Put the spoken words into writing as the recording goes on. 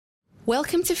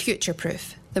Welcome to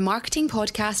Futureproof, the marketing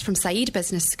podcast from Saïd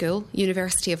Business School,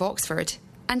 University of Oxford,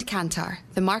 and Kantar,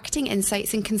 the marketing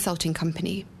insights and consulting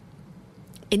company.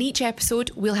 In each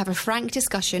episode, we'll have a frank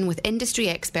discussion with industry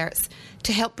experts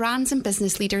to help brands and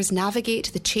business leaders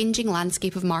navigate the changing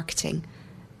landscape of marketing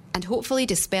and hopefully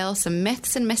dispel some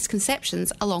myths and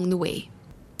misconceptions along the way.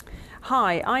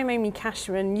 Hi, I'm Amy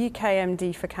Cashman, UK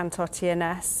MD for Kantar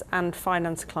TNS and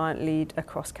Finance Client Lead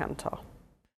across Kantar.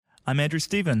 I'm Andrew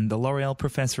Stephen, the L'Oréal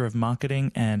Professor of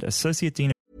Marketing and Associate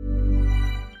Dean.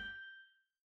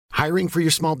 Hiring for your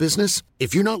small business?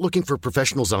 If you're not looking for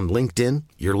professionals on LinkedIn,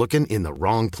 you're looking in the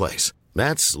wrong place.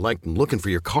 That's like looking for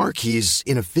your car keys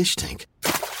in a fish tank.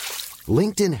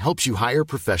 LinkedIn helps you hire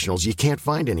professionals you can't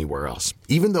find anywhere else,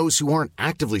 even those who aren't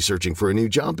actively searching for a new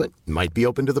job but might be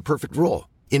open to the perfect role.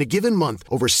 In a given month,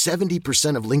 over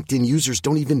 70% of LinkedIn users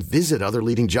don't even visit other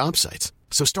leading job sites.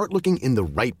 So start looking in the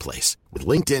right place. With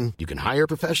LinkedIn, you can hire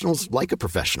professionals like a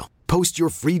professional. Post your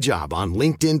free job on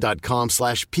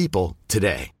linkedin.com/people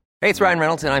today. Hey, it's Ryan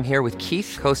Reynolds, and I'm here with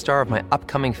Keith, co-star of my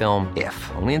upcoming film,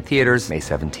 If, only in theaters May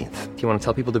 17th. Do you want to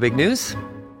tell people the big news?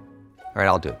 All right,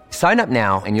 I'll do it. Sign up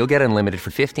now and you'll get unlimited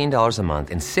for $15 a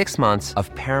month and 6 months of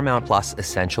Paramount Plus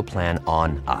Essential Plan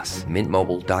on us.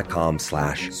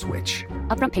 MintMobile.com/switch.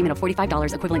 Upfront payment of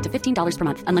 $45 equivalent to $15 per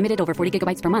month. Unlimited over 40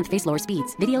 gigabytes per month. Face lower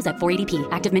speeds. Videos at 480p.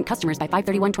 Active Mint customers by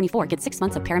 531.24 get 6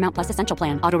 months of Paramount Plus Essential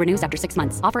Plan. Auto renews after 6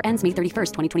 months. Offer ends May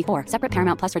 31st, 2024. Separate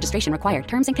Paramount Plus registration required.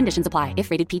 Terms and conditions apply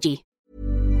if rated PG.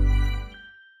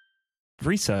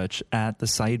 Research at the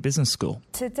Saïd Business School.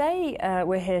 Today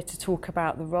we're here to talk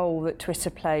about the role that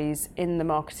Twitter plays in the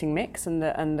marketing mix and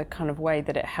the kind of way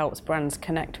that it helps brands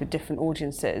connect with different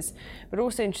audiences. But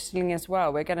also interestingly as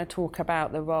well, we're going to talk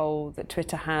about the role that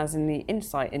Twitter has in the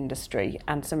insight industry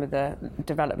and some of the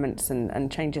developments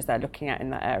and changes they're looking at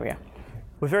in that area.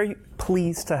 We're very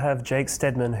pleased to have Jake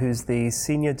Stedman, who's the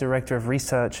Senior Director of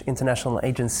Research International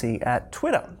Agency at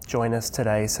Twitter, join us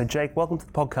today. So Jake, welcome to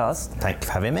the podcast. Thank you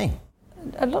for having me.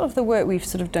 A lot of the work we've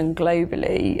sort of done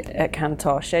globally at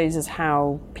Kantar shows us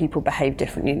how people behave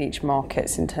differently in each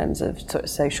market in terms of sort of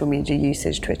social media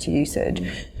usage, Twitter usage.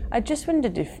 I just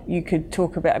wondered if you could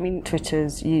talk about, I mean,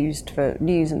 Twitter's used for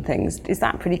news and things. Is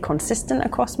that pretty consistent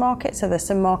across markets? Are there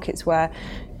some markets where,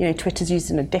 you know, Twitter's used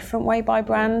in a different way by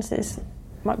brands?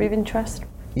 Might be of interest.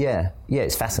 Yeah,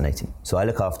 it's fascinating. So I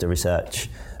look after research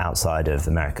outside of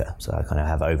America. So I kind of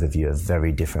have overview of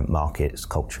very different markets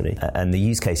culturally. And the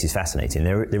use case is fascinating.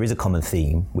 There is a common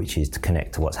theme, which is to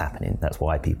connect to what's happening. That's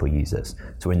why people use us.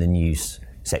 So we're in the news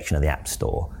section of the App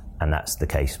Store, and that's the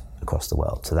case across the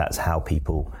world. So that's how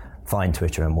people find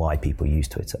Twitter and why people use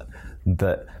Twitter.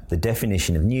 But the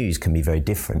definition of news can be very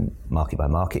different market by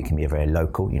market. It can be very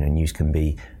local. You know, news can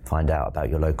be find out about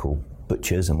your local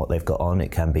butchers and what they've got on.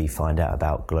 It can be find out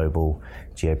about global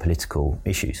geopolitical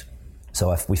issues.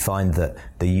 So we find that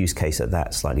the use case at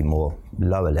that slightly more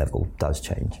lower level does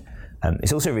change.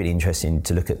 It's also really interesting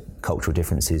to look at cultural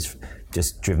differences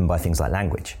just driven by things like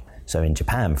language. So in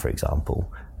Japan, for example,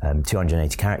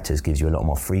 280 characters gives you a lot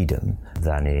more freedom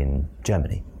than in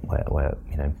Germany, where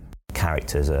you know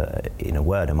characters in a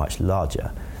word are much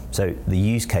larger. So the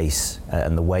use case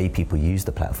and the way people use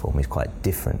the platform is quite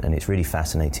different, and it's really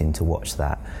fascinating to watch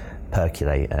that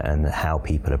percolate and how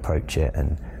people approach it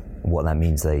and what that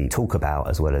means they talk about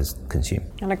as well as consume.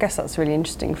 And I guess that's really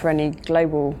interesting for any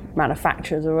global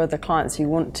manufacturers or other clients who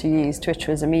want to use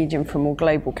Twitter as a medium for a more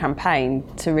global campaign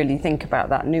to really think about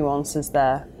that nuance as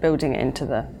they're building it into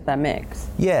their mix.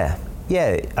 Yeah.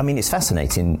 I mean, it's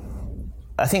fascinating.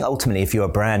 I think ultimately, if you're a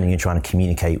brand and you're trying to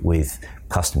communicate with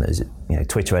customers, you know,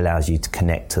 Twitter allows you to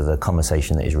connect to the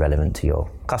conversation that is relevant to your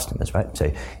customers, right?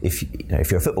 So if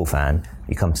you're a football fan,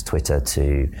 you come to Twitter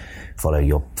to follow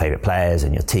your favorite players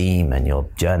and your team and your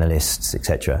journalists,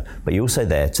 etc. But you're also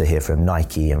there to hear from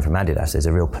Nike and from Adidas. There's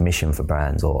a real permission for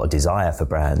brands or a desire for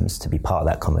brands to be part of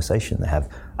that conversation. They have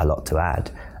a lot to add,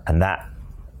 and that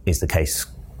is the case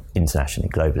internationally,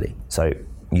 globally. So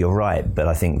you're right, but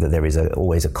I think that there is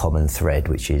always a common thread,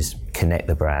 which is connect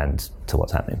the brand to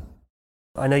what's happening.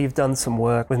 I know you've done some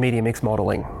work with media mix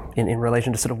modeling in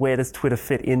relation to sort of where does Twitter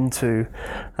fit into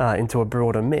a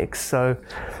broader mix. So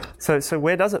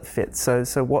where does it fit? So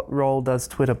what role does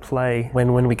Twitter play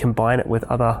when we combine it with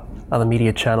other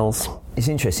media channels? It's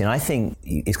interesting. I think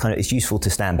it's useful to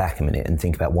stand back a minute and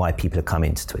think about why people are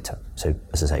coming to Twitter. So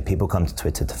as I say, people come to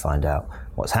Twitter to find out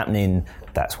what's happening.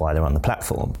 That's why they're on the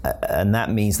platform, and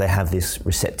that means they have this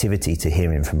receptivity to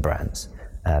hearing from brands.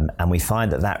 And we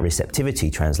find that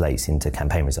receptivity translates into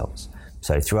campaign results.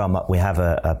 So we have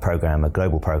a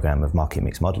global program of market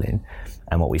mix modeling,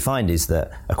 and what we find is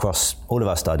that across all of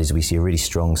our studies, we see a really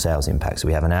strong sales impact. So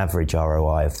we have an average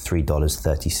ROI of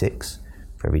 $3.36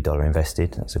 for every dollar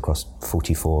invested. That's across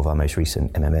 44 of our most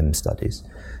recent MMM studies.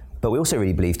 But we also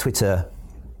really believe Twitter,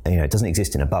 it doesn't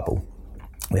exist in a bubble.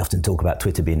 We often talk about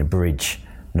Twitter being a bridge,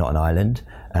 not an island,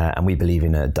 and we believe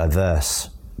in a diverse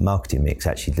marketing mix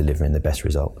actually delivering the best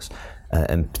results.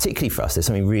 And particularly for us, there's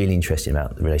something really interesting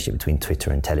about the relationship between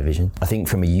Twitter and television. I think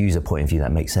from a user point of view,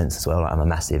 that makes sense as well. I'm a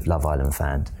massive Love Island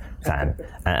fan,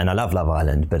 and I love Love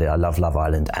Island, but I love Love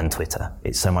Island and Twitter.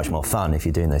 It's so much more fun if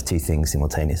you're doing those two things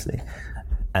simultaneously.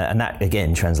 And that,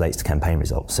 again, translates to campaign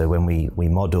results. So when we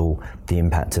model the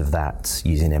impact of that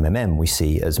using MMM, we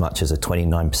see as much as a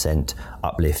 29%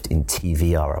 uplift in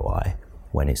TV ROI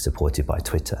when it's supported by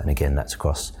Twitter. And again, that's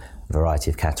across a variety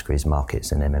of categories,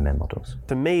 markets, and MMM models.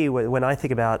 For me, when I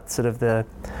think about sort of the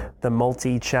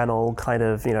multi-channel kind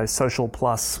of, social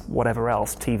plus whatever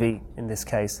else, TV in this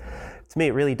case, to me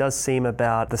it really does seem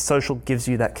about the social gives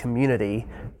you that community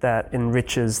that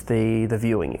enriches the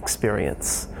viewing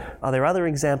experience. Are there other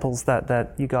examples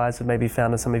that you guys have maybe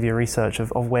found in some of your research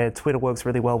of where Twitter works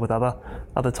really well with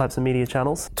other types of media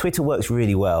channels? Twitter works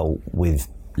really well with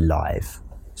live.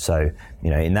 So,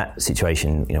 in that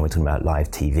situation, we're talking about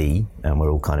live TV, and we're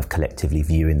all kind of collectively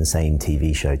viewing the same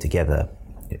TV show together,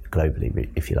 globally,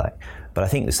 if you like. But I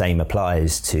think the same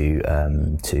applies to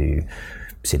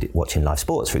watching live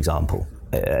sports, for example.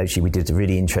 Actually, we did a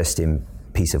really interesting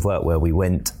piece of work where we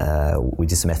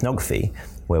did some ethnography,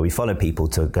 where we followed people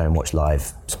to go and watch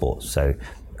live sports. So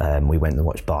we went and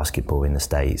watched basketball in the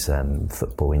States,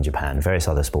 football in Japan, various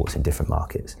other sports in different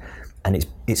markets. And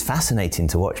it's fascinating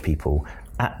to watch people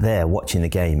there watching the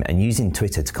game and using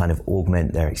Twitter to kind of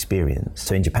augment their experience.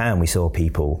 So in Japan, we saw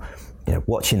people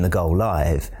watching the goal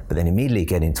live, but then immediately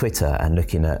getting Twitter and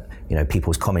looking at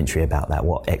people's commentary about that,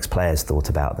 what ex-players thought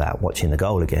about that, watching the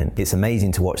goal again. It's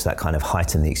amazing to watch that kind of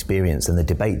heighten the experience and the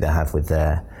debate they have with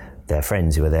their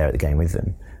friends who are there at the game with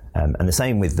them. And the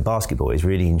same with the basketball. It's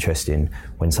really interesting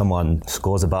when someone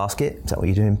scores a basket. Is that what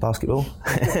you do in basketball?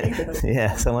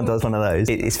 Yeah, someone does one of those.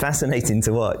 It's fascinating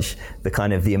to watch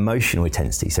the emotional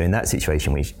intensity. So in that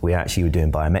situation, we actually were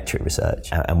doing biometric research.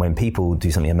 And when people do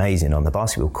something amazing on the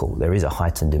basketball court, there is a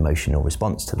heightened emotional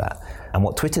response to that. And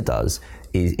what Twitter does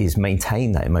is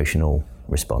maintain that emotional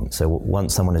response. So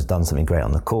once someone has done something great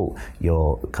on the court,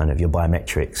 your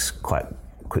biometrics quite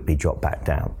quickly drop back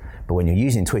down. But when you're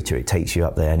using Twitter, it takes you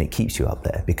up there and it keeps you up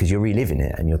there because you're reliving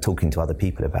it and you're talking to other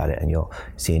people about it and you're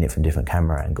seeing it from different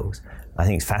camera angles. I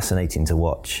think it's fascinating to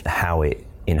watch how it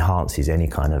enhances any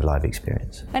kind of live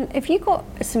experience. And have you got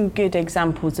some good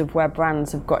examples of where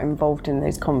brands have got involved in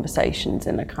those conversations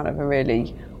in a kind of a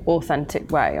really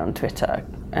authentic way on Twitter?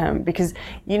 Because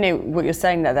what you're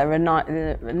saying there, they're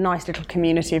a nice little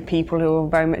community of people who are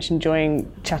very much enjoying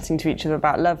chatting to each other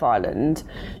about Love Island.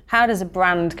 How does a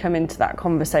brand come into that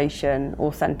conversation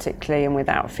authentically and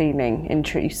without feeling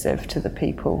intrusive to the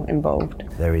people involved?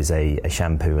 There is a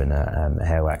shampoo and a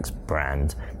hair wax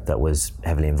brand that was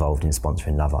heavily involved in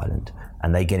sponsoring Love Island,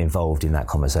 and they get involved in that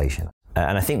conversation.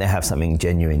 And I think they have something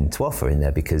genuine to offer in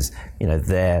there because,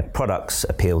 their products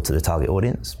appeal to the target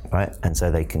audience, right? And so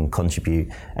they can contribute.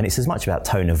 And it's as much about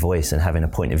tone of voice and having a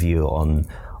point of view on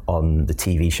the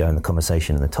TV show and the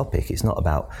conversation and the topic. It's not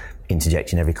about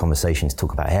interjecting every conversation to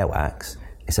talk about hair wax.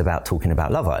 It's about talking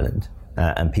about Love Island.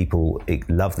 And people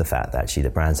love the fact that actually the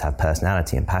brands have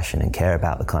personality and passion and care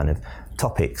about the kind of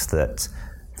topics that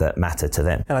matter to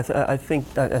them. And I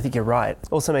think you're right.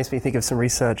 Also makes me think of some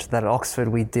research that at Oxford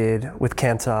we did with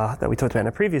Kantar that we talked about in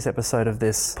a previous episode of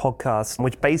this podcast,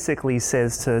 which basically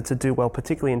says to do well,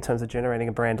 particularly in terms of generating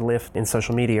a brand lift in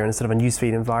social media and sort of a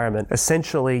newsfeed environment.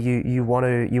 Essentially, you want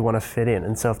to fit in,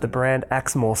 and so if the brand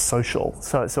acts more social,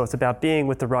 so it's about being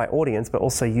with the right audience, but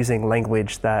also using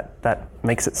language that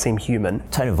makes it seem human.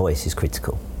 Tone of voice is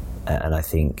critical, and I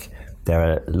think there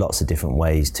are lots of different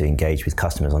ways to engage with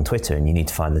customers on Twitter, and you need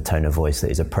to find the tone of voice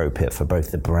that is appropriate for both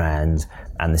the brand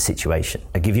and the situation.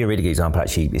 I'll give you a really good example.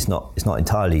 Actually, it's not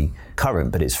entirely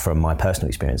current, but it's from my personal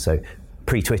experience. So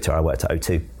pre-Twitter, I worked at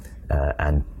O2,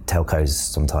 and telcos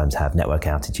sometimes have network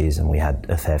outages, and we had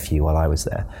a fair few while I was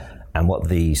there. And what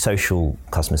the social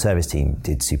customer service team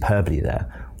did superbly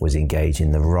there was engage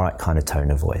in the right kind of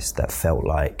tone of voice that felt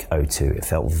like O2. It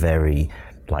felt very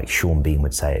like Sean Bean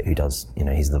would say it, who does,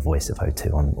 he's the voice of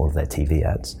O2 on all of their TV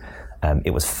ads.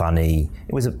 It was funny,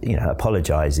 it was,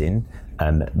 apologising,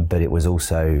 but it was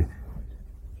also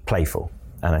playful.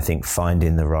 And I think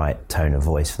finding the right tone of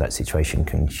voice for that situation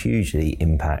can hugely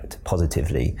impact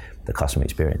positively the customer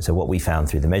experience. So what we found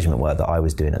through the measurement work that I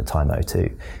was doing at Time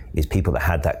O2 is people that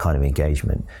had that kind of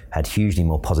engagement had hugely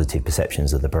more positive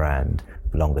perceptions of the brand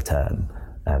longer term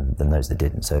than those that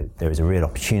didn't. So there is a real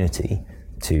opportunity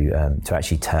to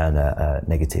actually turn a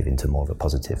negative into more of a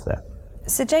positive there.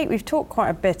 So Jake, we've talked quite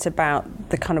a bit about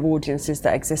the kind of audiences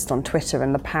that exist on Twitter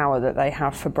and the power that they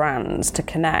have for brands to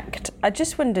connect. I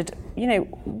just wondered,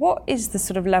 what is the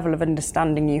sort of level of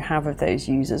understanding you have of those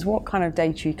users? What kind of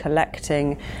data are you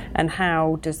collecting, and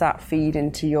how does that feed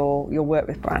into your work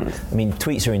with brands? I mean,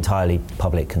 tweets are entirely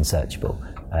public and searchable.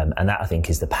 And that, I think,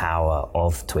 is the power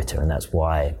of Twitter, and that's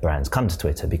why brands come to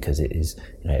Twitter, because it is,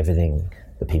 everything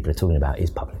that people are talking about is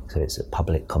public, so it's a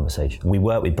public conversation. We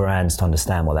work with brands to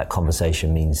understand what that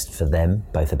conversation means for them,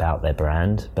 both about their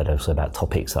brand, but also about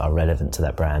topics that are relevant to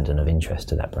that brand and of interest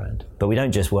to that brand. But we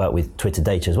don't just work with Twitter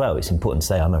data as well. It's important to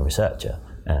say I'm a researcher,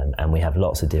 and we have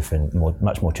lots of different,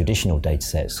 much more traditional data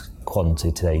sets,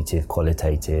 quantitative,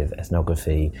 qualitative,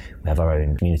 ethnography. We have our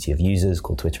own community of users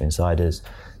called Twitter Insiders.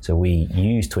 So we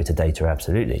use Twitter data,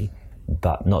 absolutely,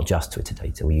 but not just Twitter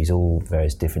data. We use all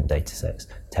various different data sets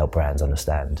to help brands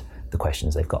understand the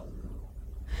questions they've got.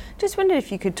 Just wondered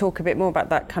if you could talk a bit more about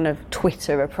that kind of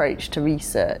Twitter approach to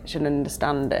research and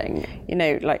understanding.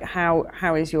 Like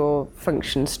how is your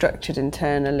function structured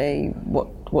internally?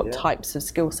 What types of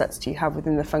skill sets do you have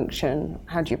within the function?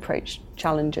 How do you approach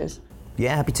challenges?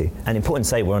 Yeah, happy to. And important to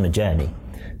say, we're on a journey.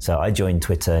 So I joined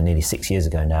Twitter nearly 6 years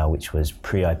ago now, which was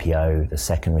pre-IPO, the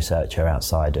second researcher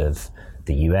outside of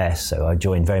the US. So I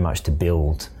joined very much to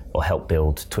build or help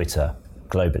build Twitter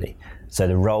globally. So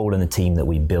the role and the team that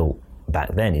we built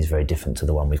back then is very different to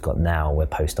the one we've got now. We're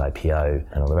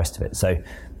post-IPO and all the rest of it. So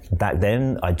back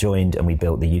then I joined and we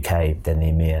built the UK, then the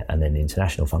EMEA, and then the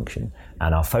international function.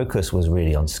 And our focus was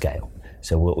really on scale.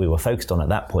 So what we were focused on at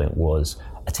that point was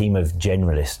a team of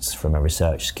generalists from a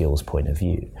research skills point of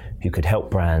view who could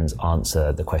help brands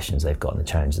answer the questions they've got and the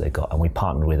challenges they've got. And we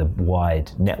partnered with a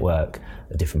wide network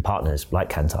of different partners like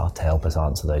Kantar to help us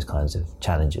answer those kinds of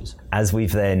challenges. As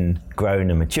we've then grown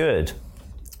and matured,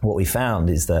 what we found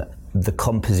is that the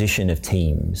composition of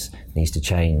teams needs to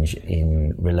change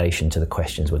in relation to the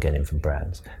questions we're getting from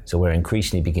brands. So we're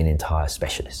increasingly beginning to hire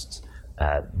specialists,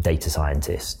 data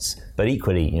scientists, but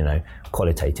equally,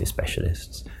 qualitative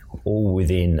specialists, all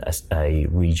within a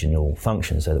regional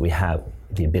function, so that we have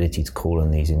the ability to call on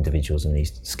these individuals and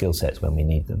these skill sets when we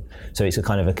need them. So it's a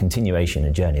kind of a continuation,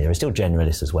 a journey. There are still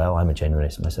generalists as well. I'm a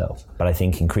generalist myself. But I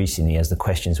think increasingly, as the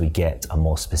questions we get are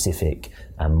more specific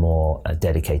and more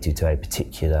dedicated to a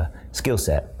particular skill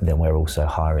set, then we're also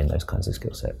hiring those kinds of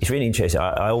skill sets. It's really interesting.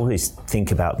 I always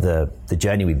think about the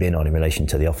journey we've been on in relation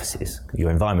to the offices. Your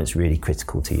environment's really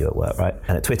critical to you at work, right?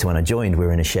 And at Twitter, when I joined, we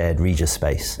were in a shared Regis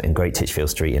space in Great Titchfield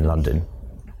Street in London.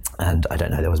 And I don't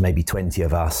know, there was maybe 20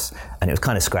 of us, and it was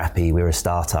kind of scrappy. We were a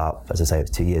startup, as I say, it was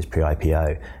 2 years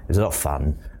pre-IPO. It was a lot of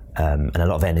fun and a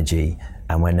lot of energy,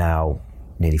 and we're now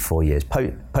nearly 4 years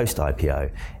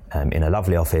post-IPO in a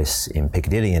lovely office in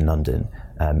Piccadilly in London,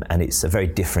 and it's a very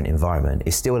different environment.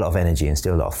 It's still a lot of energy and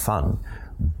still a lot of fun,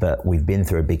 but we've been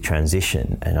through a big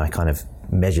transition, and I kind of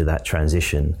measure that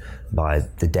transition by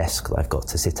the desk that I've got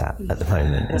to sit at the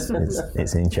moment.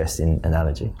 It's an interesting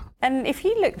analogy. And if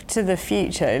you look to the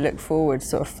future, look forward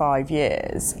sort of 5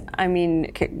 years, I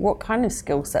mean, what kind of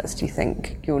skill sets do you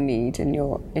think you'll need in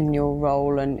your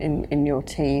role and in your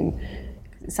team?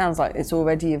 It sounds like it's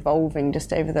already evolving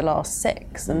just over the last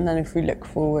 6. And then if we look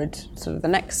forward sort of the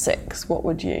next 6,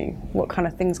 what kind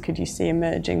of things could you see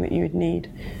emerging that you would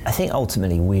need? I think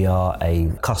ultimately we are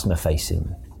a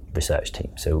customer-facing research team.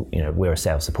 So, we're a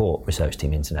sales support research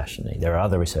team internationally. There are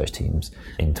other research teams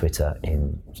in Twitter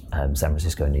in San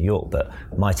Francisco and New York, but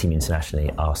my team internationally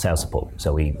are sales support.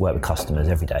 So we work with customers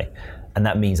every day. And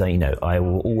that means, I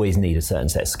will always need a certain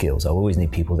set of skills. I will always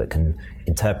need people that can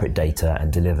interpret data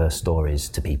and deliver stories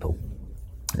to people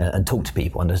and talk to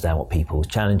people, understand what people's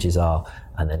challenges are,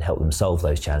 and then help them solve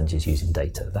those challenges using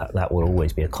data. That will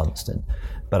always be a constant.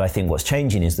 But I think what's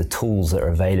changing is the tools that are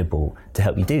available to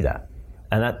help you do that.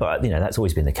 And that's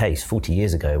always been the case. 40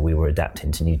 years ago, we were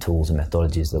adapting to new tools and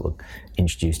methodologies that were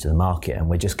introduced to the market, and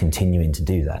we're just continuing to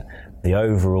do that. The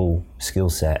overall skill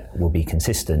set will be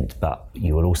consistent, but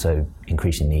you will also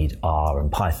increasingly need R and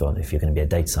Python if you're going to be a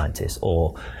data scientist,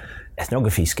 or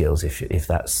ethnography skills if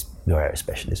that's your area of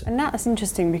specialism. And that's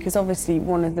interesting, because obviously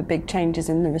one of the big changes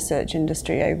in the research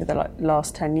industry over the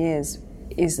last 10 years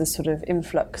is the sort of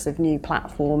influx of new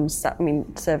platforms.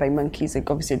 SurveyMonkey is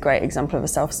obviously a great example of a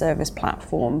self-service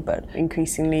platform, but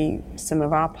increasingly some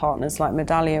of our partners like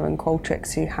Medallia and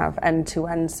Qualtrics who have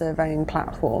end-to-end surveying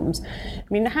platforms.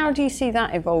 How do you see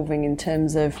that evolving in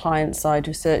terms of client-side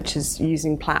researchers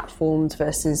using platforms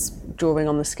versus drawing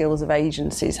on the skills of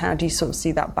agencies? How do you sort of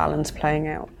see that balance playing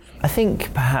out? I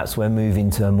think perhaps we're moving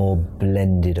to a more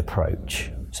blended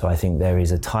approach. So I think there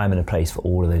is a time and a place for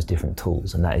all of those different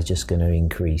tools, and that is just going to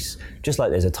increase, just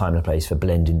like there's a time and a place for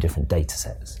blending different data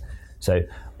sets. So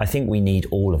I think we need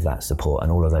all of that support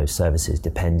and all of those services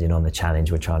depending on the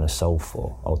challenge we're trying to solve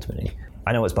for, ultimately.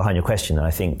 I know what's behind your question, and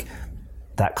I think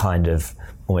that kind of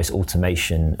almost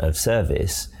automation of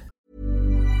service.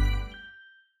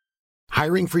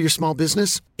 Hiring for your small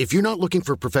business? If you're not looking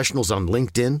for professionals on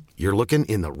LinkedIn, you're looking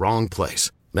in the wrong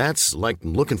place. That's like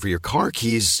looking for your car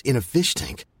keys in a fish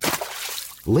tank.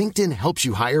 LinkedIn helps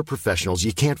you hire professionals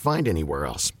you can't find anywhere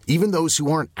else, even those who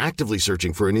aren't actively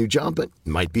searching for a new job but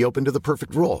might be open to the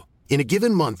perfect role. In a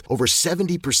given month, over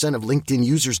 70% of LinkedIn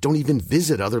users don't even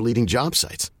visit other leading job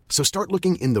sites. So start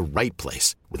looking in the right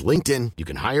place. With LinkedIn, you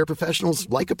can hire professionals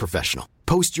like a professional.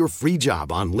 Post your free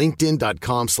job on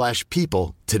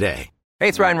linkedin.com/people today. Hey,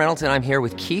 it's Ryan Reynolds, and I'm here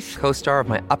with Keith, co-star of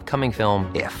my upcoming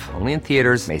film, If, only in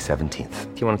theaters May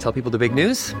 17th. Do you want to tell people the big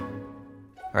news?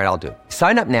 All right, I'll do it.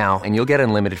 Sign up now and you'll get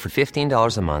unlimited for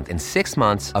 $15 a month and 6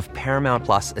 months of Paramount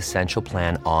Plus Essential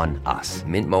Plan on us.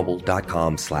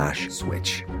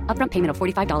 MintMobile.com/switch. Upfront payment of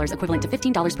 $45 equivalent to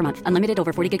 $15 per month. Unlimited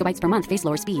over 40 gigabytes per month. Face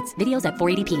lower speeds. Videos at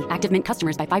 480p. Active Mint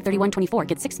customers by 531.24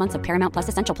 get 6 months of Paramount Plus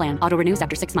Essential Plan. Auto renews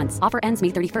after 6 months. Offer ends May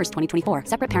 31st, 2024.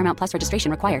 Separate Paramount Plus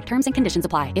registration required. Terms and conditions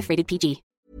apply if rated PG.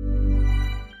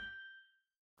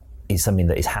 It's something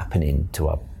that is happening to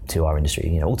our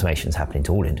industry. Automation is happening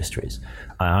to all industries.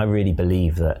 I really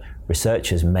believe that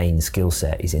researchers' main skill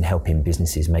set is in helping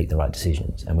businesses make the right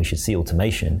decisions, and we should see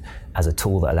automation as a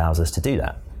tool that allows us to do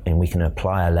that. And we can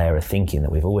apply a layer of thinking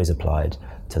that we've always applied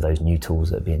to those new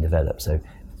tools that are being developed. So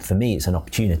for me, it's an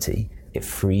opportunity. It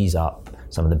frees up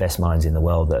some of the best minds in the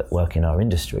world that work in our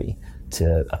industry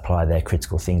to apply their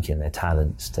critical thinking, their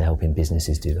talents to helping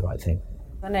businesses do the right thing.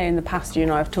 I know in the past you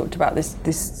and I have talked about this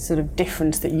sort of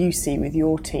difference that you see with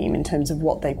your team in terms of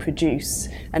what they produce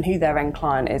and who their end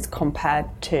client is compared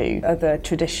to other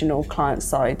traditional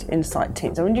client-side insight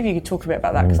teams. I wonder if you could talk a bit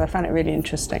about that, because I found it really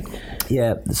interesting.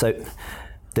 Yeah, so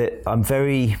I'm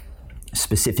very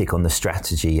specific on the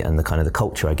strategy and the kind of the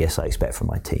culture I guess I expect from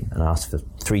my team, and I asked for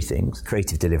 3 things: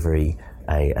 creative delivery,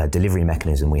 a delivery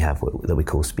mechanism we have that we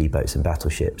call speedboats and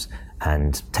battleships,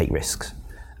 and take risks.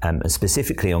 And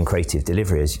specifically on creative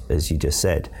delivery, as you just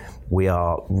said, we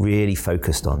are really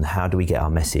focused on how do we get our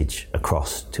message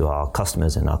across to our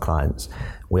customers and our clients.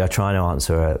 We are trying to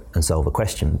answer and solve a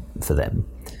question for them.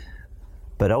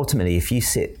 But ultimately, if you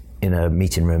sit in a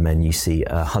meeting room and you see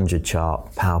a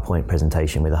 100-chart PowerPoint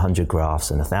presentation with 100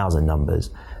 graphs and 1,000 numbers,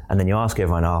 and then you ask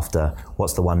everyone after,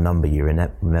 what's the one number you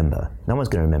remember? No one's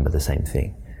going to remember the same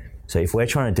thing. So if we're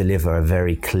trying to deliver a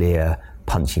very clear,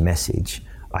 punchy message,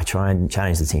 I try and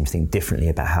challenge the team to think differently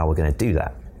about how we're going to do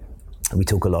that. We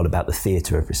talk a lot about the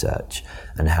theatre of research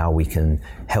and how we can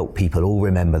help people all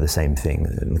remember the same thing.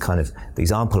 And the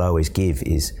example I always give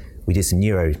is we did some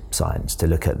neuroscience to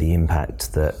look at the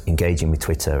impact that engaging with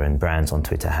Twitter and brands on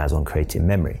Twitter has on creating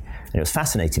memory. And it was a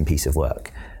fascinating piece of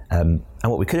work. And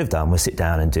what we could have done was sit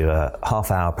down and do a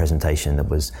half-hour presentation that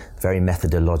was very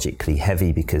methodologically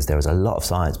heavy because there was a lot of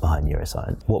science behind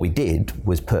neuroscience. What we did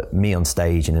was put me on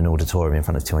stage in an auditorium in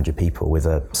front of 200 people with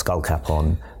a skull cap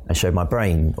on and showed my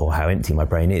brain, or how empty my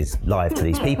brain is, live to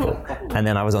these people. And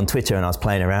then I was on Twitter and I was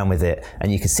playing around with it, and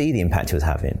you could see the impact it was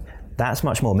having. That's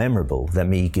much more memorable than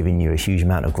me giving you a huge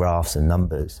amount of graphs and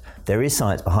numbers. There is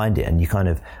science behind it, and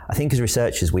I think as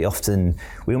researchers, we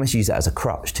almost use that as a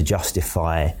crutch to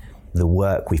justify the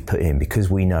work we've put in, because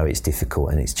we know it's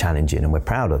difficult and it's challenging and we're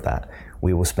proud of that.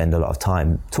 We will spend a lot of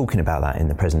time talking about that in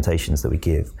the presentations that we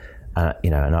give.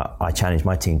 And I challenge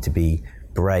my team to be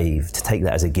brave, to take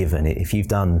that as a given. If you've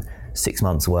done 6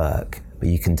 months' work, but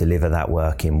you can deliver that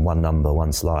work in one number,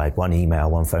 one slide, one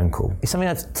email, one phone call. It's something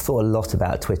I've thought a lot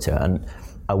about at Twitter, and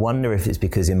I wonder if it's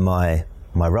because in my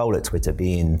role at Twitter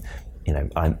being,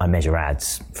 I measure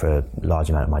ads for a large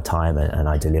amount of my time and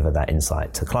I deliver that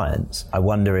insight to clients. I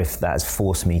wonder if that's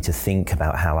forced me to think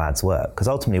about how ads work, because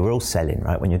ultimately we're all selling,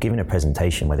 right? When you're giving a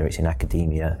presentation, whether it's in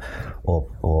academia or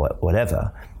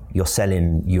whatever, you're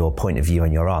selling your point of view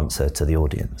and your answer to the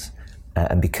audience.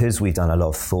 And because we've done a lot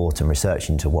of thought and research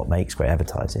into what makes great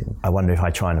advertising, I wonder if I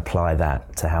try and apply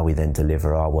that to how we then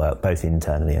deliver our work, both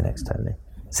internally and externally.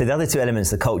 So the other two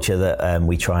elements, the culture that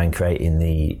we try and create in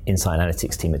the insight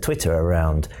analytics team at Twitter are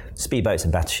around speedboats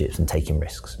and battleships and taking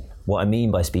risks. What I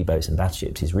mean by speedboats and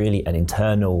battleships is really an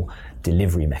internal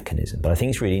delivery mechanism, but I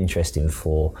think it's really interesting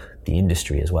for the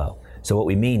industry as well. So what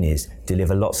we mean is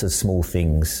deliver lots of small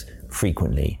things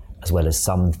frequently, as well as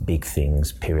some big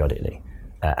things periodically.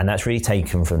 And that's really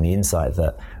taken from the insight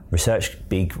that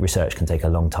big research can take a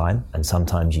long time, and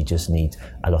sometimes you just need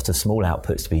a lot of small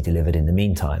outputs to be delivered in the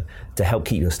meantime to help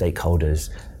keep your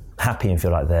stakeholders happy and feel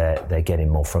like they're getting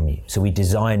more from you. So we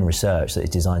design research that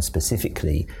is designed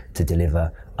specifically to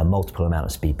deliver a multiple amount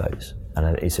of speedboats.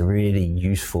 And it's a really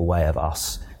useful way of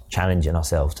us challenging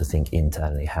ourselves to think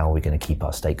internally, how are we going to keep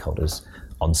our stakeholders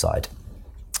on side?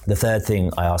 The third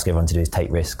thing I ask everyone to do is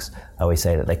take risks. I always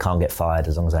say that they can't get fired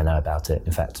as long as I know about it.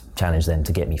 In fact, challenge them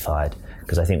to get me fired.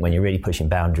 Because I think when you're really pushing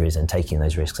boundaries and taking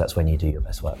those risks, that's when you do your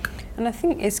best work. And I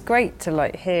think it's great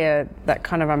to hear that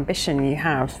kind of ambition you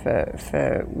have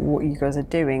for what you guys are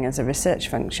doing as a research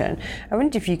function. I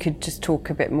wonder if you could just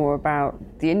talk a bit more about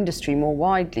the industry more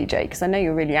widely, Jake, because I know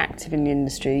you're really active in the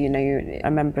industry. You know, you're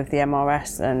a member of the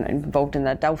MRS and involved in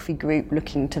the Delphi group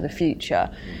looking to the future.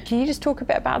 Can you just talk a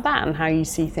bit about that and how you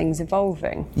see things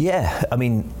evolving? Yeah, I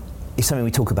mean, it's something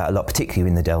we talk about a lot, particularly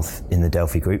in the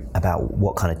Delphi group, about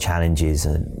what kind of challenges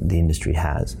the industry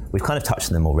has. We've kind of touched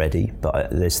on them already, but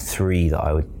there's three that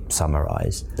I would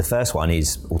summarise. The first one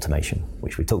is automation,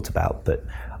 which we talked about, but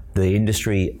the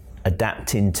industry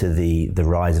adapting to the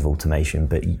rise of automation,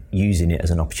 but using it as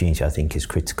an opportunity, I think, is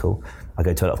critical. I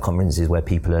go to a lot of conferences where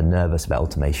people are nervous about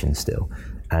automation still.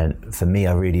 And for me,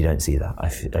 I really don't see that.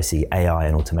 I see AI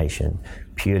and automation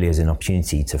purely as an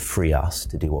opportunity to free us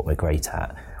to do what we're great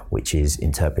at, which is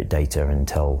interpret data and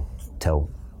tell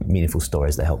meaningful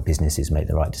stories that help businesses make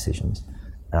the right decisions.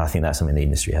 And I think that's something the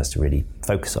industry has to really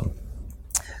focus on.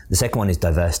 The second one is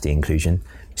diversity inclusion,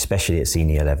 especially at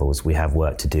senior levels. We have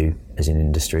work to do as an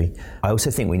industry. I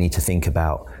also think we need to think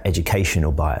about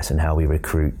educational bias and how we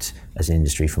recruit as an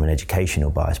industry from an educational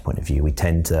bias point of view. We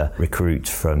tend to recruit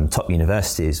from top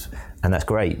universities, and that's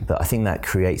great, but I think that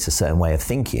creates a certain way of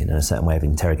thinking and a certain way of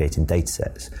interrogating data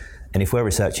sets. And if we're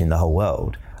researching the whole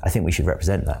world, I think we should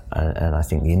represent that. And I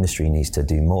think the industry needs to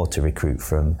do more to recruit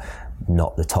from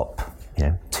not the top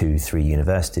 2-3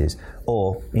 universities,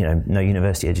 or no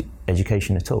university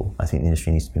education at all. I think the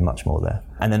industry needs to be much more there.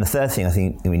 And then the third thing I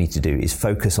think that we need to do is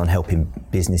focus on helping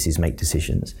businesses make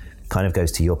decisions. Kind of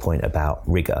goes to your point about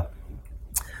rigor.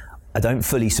 I don't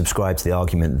fully subscribe to the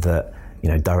argument that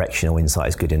directional insight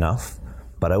is good enough,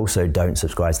 but I also don't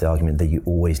subscribe to the argument that you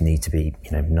always need to be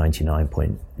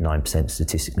 99.9%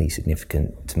 statistically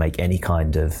significant to make any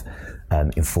kind of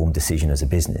informed decision as a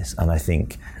business. And I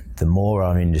think the more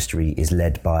our industry is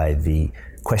led by the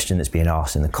question that's being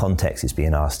asked and the context it's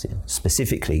being asked in,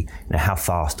 specifically, how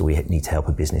fast do we need to help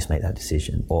a business make that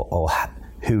decision, or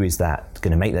who is that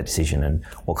going to make that decision, and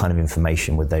what kind of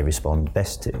information would they respond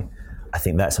best to? I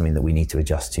think that's something that we need to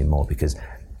adjust to more, because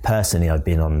personally I've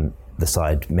been on the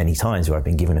side many times where I've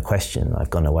been given a question, I've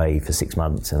gone away for 6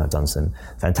 months and I've done some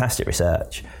fantastic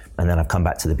research, and then I've come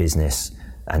back to the business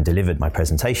and delivered my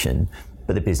presentation,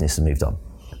 but the business has moved on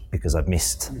because I've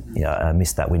missed, I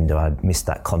missed that window, I missed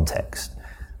that context.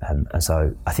 And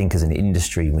so I think as an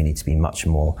industry, we need to be much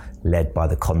more led by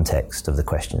the context of the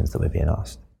questions that we're being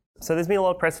asked. So there's been a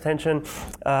lot of press attention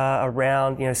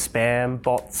around, spam,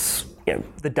 bots,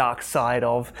 the dark side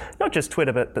of not just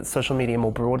Twitter, but social media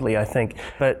more broadly, I think.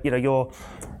 But, your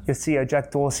CEO,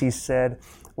 Jack Dorsey, said,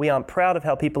 "We aren't proud of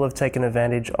how people have taken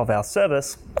advantage of our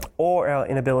service or our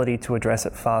inability to address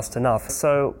it fast enough."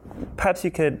 So perhaps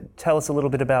you could tell us a little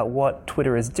bit about what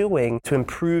Twitter is doing to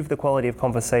improve the quality of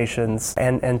conversations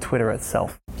and Twitter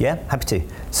itself. Yeah, happy to.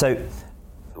 So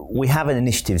we have an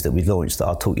initiative that we've launched that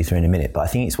I'll talk you through in a minute, but I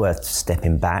think it's worth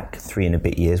stepping back 3 and a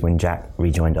bit years when Jack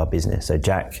rejoined our business. So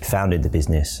Jack founded the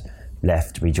business,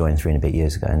 left, rejoined 3 and a bit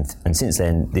years ago, and since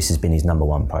then this has been his number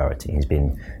one priority. He's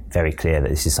been very clear that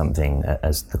this is something,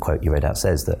 as the quote you read out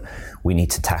says, that we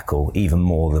need to tackle even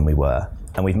more than we were.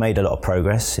 And we've made a lot of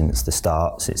progress since the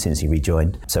start, since he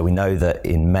rejoined. So we know that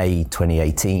in May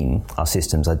 2018, our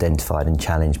systems identified and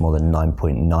challenged more than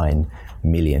 9.9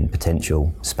 million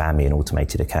potential spammy and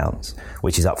automated accounts,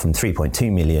 which is up from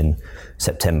 3.2 million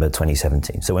September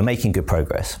 2017. So we're making good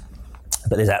progress.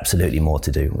 But there's absolutely more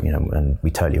to do, and we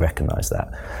totally recognise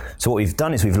that. So what we've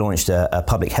done is we've launched a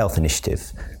public health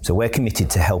initiative. So we're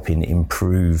committed to helping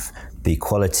improve the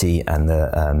quality and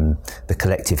the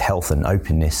collective health and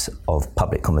openness of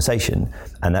public conversation.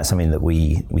 And that's something that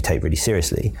we take really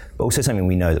seriously, but also something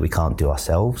we know that we can't do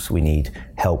ourselves. We need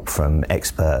help from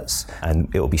experts,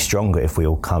 and it will be stronger if we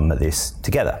all come at this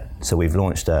together. So we've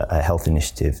launched a health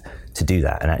initiative to do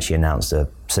that, and actually announced a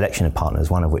selection of partners,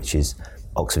 one of which is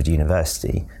Oxford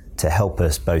University, to help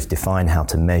us both define how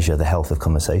to measure the health of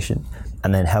conversation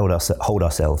and then hold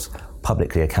ourselves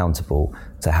publicly accountable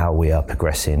to how we are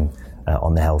progressing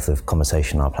on the health of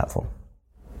conversation on our platform.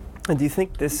 And do you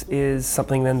think this is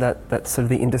something then that sort of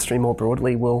the industry more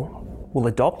broadly will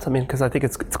adopt? I mean, because I think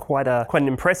it's quite an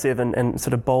impressive and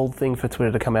sort of bold thing for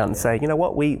Twitter to come out and say, you know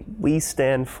what, we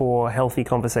stand for healthy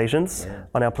conversations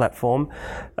on our platform.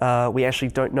 We actually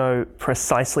don't know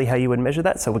precisely how you would measure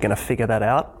that, so we're going to figure that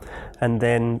out and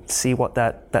then see what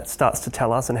that starts to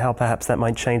tell us and how perhaps that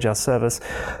might change our service.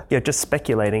 Just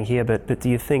speculating here, but do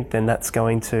you think then that's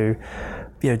going to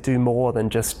do more than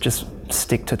just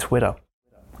stick to Twitter?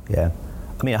 Yeah.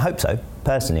 I mean, I hope so.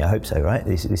 Personally, I hope so, right?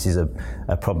 This is a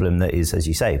problem that is, as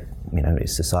you say,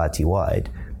 it's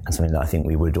society-wide, and something that I think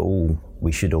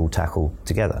we should all tackle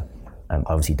together. I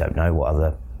obviously don't know what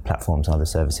other platforms and other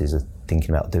services are thinking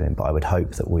about doing, but I would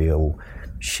hope that we all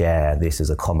share this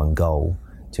as a common goal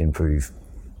to improve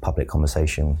public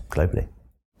conversation globally.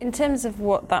 In terms of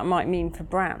what that might mean for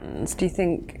brands, do you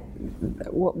think,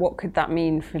 what could that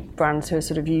mean for brands who are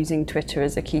sort of using Twitter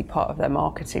as a key part of their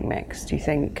marketing mix? Do you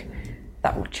think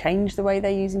that will change the way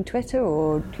they're using Twitter,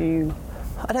 or do you?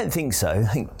 I don't think so. I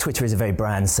think Twitter is a very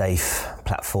brand-safe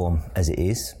platform as it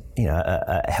is.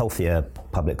 A healthier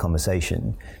public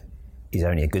conversation is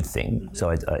only a good thing. So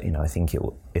I think it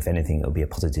will, if anything, it will be a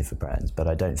positive for brands. But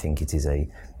I don't think it is a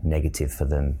negative for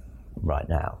them right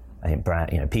now. I think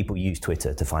people use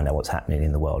Twitter to find out what's happening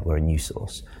in the world. We're a news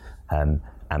source, and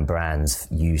brands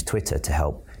use Twitter to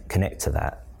help connect to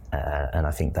that. And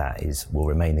I think that will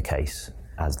remain the case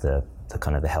as the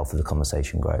kind of the health of the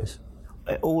conversation grows.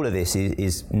 All of this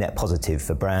is net positive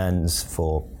for brands,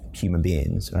 for human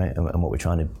beings, right? And what we're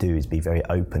trying to do is be very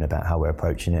open about how we're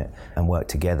approaching it and work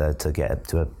together to get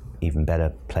to an even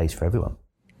better place for everyone.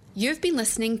 You've been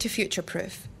listening to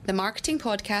Futureproof, the marketing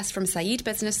podcast from Saïd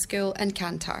Business School and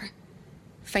Kantar.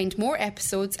 Find more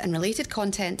episodes and related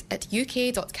content at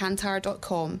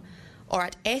uk.kantar.com or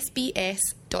at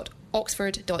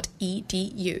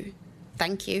sbs.oxford.edu.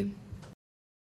 Thank you.